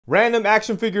Random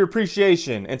action figure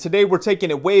appreciation, and today we're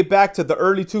taking it way back to the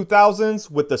early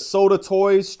 2000s with the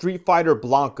SOTA Street Fighter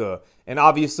Blanka. And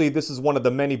obviously this is one of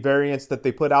the many variants that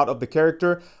they put out of the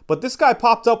character, but this guy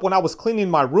popped up when I was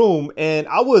cleaning my room and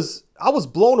I was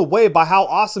blown away by how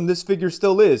awesome this figure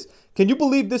still is. Can you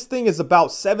believe this thing is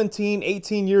about 17,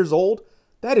 18 years old?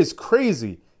 That is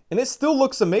crazy. And it still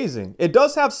looks amazing. It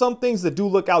does have some things that do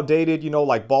look outdated, you know,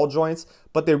 like ball joints,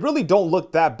 but they really don't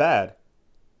look that bad.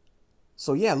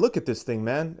 So yeah, look at this thing,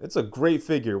 man. It's a great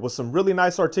figure with some really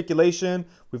nice articulation.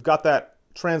 We've got that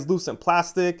translucent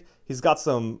plastic. He's got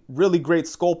some really great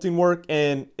sculpting work,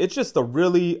 and it's just a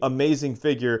really amazing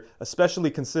figure, especially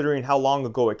considering how long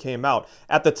ago it came out.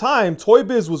 At the time, Toy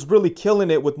Biz was really killing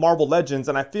it with Marvel Legends,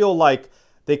 and I feel like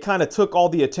they kind of took all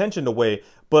the attention away.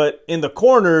 But in the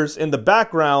corners, in the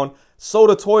background,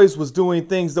 SotaToys was doing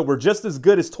things that were just as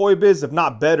good as Toy Biz, if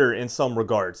not better in some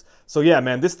regards. So yeah,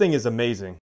 man, this thing is amazing.